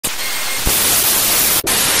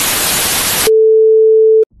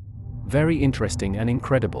Very interesting and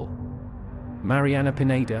incredible. Mariana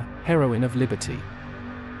Pineda, Heroine of Liberty.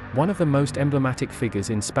 One of the most emblematic figures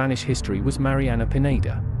in Spanish history was Mariana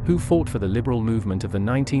Pineda, who fought for the liberal movement of the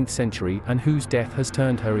 19th century and whose death has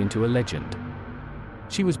turned her into a legend.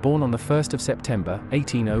 She was born on the 1st of September,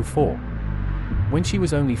 1804. When she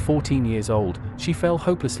was only 14 years old, she fell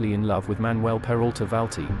hopelessly in love with Manuel Peralta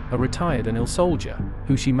Valti, a retired and ill soldier,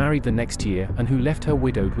 who she married the next year and who left her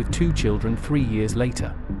widowed with 2 children 3 years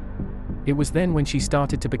later. It was then when she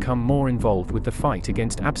started to become more involved with the fight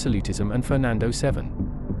against absolutism and Fernando VII.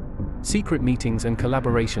 Secret meetings and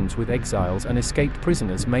collaborations with exiles and escaped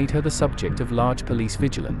prisoners made her the subject of large police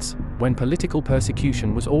vigilance, when political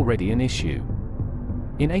persecution was already an issue.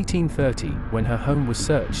 In 1830, when her home was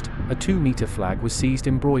searched, a 2-meter flag was seized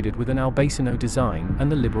embroidered with an Albacino design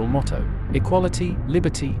and the liberal motto, "Equality,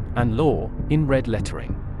 Liberty, and Law," in red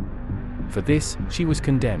lettering. For this, she was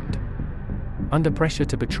condemned. Under pressure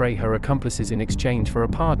to betray her accomplices in exchange for a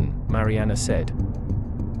pardon, Mariana said,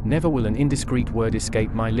 "Never will an indiscreet word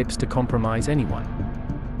escape my lips to compromise anyone.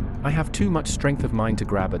 I have too much strength of mind to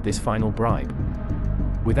grab at this final bribe.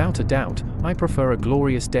 Without a doubt, I prefer a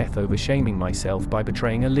glorious death over shaming myself by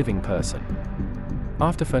betraying a living person."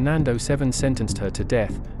 After Fernando VII sentenced her to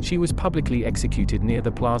death, she was publicly executed near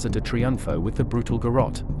the Plaza de Triunfo with the brutal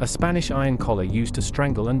garrote, a Spanish iron collar used to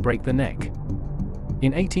strangle and break the neck.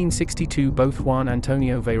 In 1862, both Juan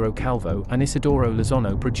Antonio Vero Calvo and Isidoro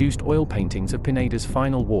Lozano produced oil paintings of Pineda's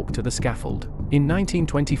final walk to the scaffold. In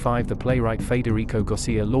 1925, the playwright Federico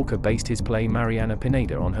Garcia Lorca based his play Mariana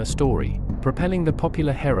Pineda on her story, propelling the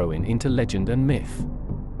popular heroine into legend and myth.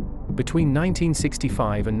 Between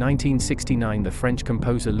 1965 and 1969, the French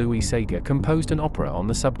composer Louis Séguin composed an opera on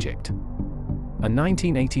the subject. A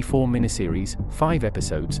 1984 miniseries, 5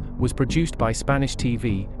 episodes, was produced by Spanish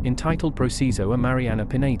TV, entitled Proceso a Mariana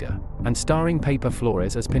Pineda, and starring Pepe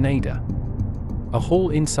Flores as Pineda. A hall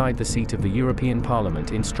inside the seat of the European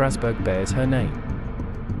Parliament in Strasbourg bears her name.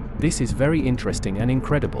 This is very interesting and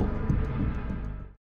incredible.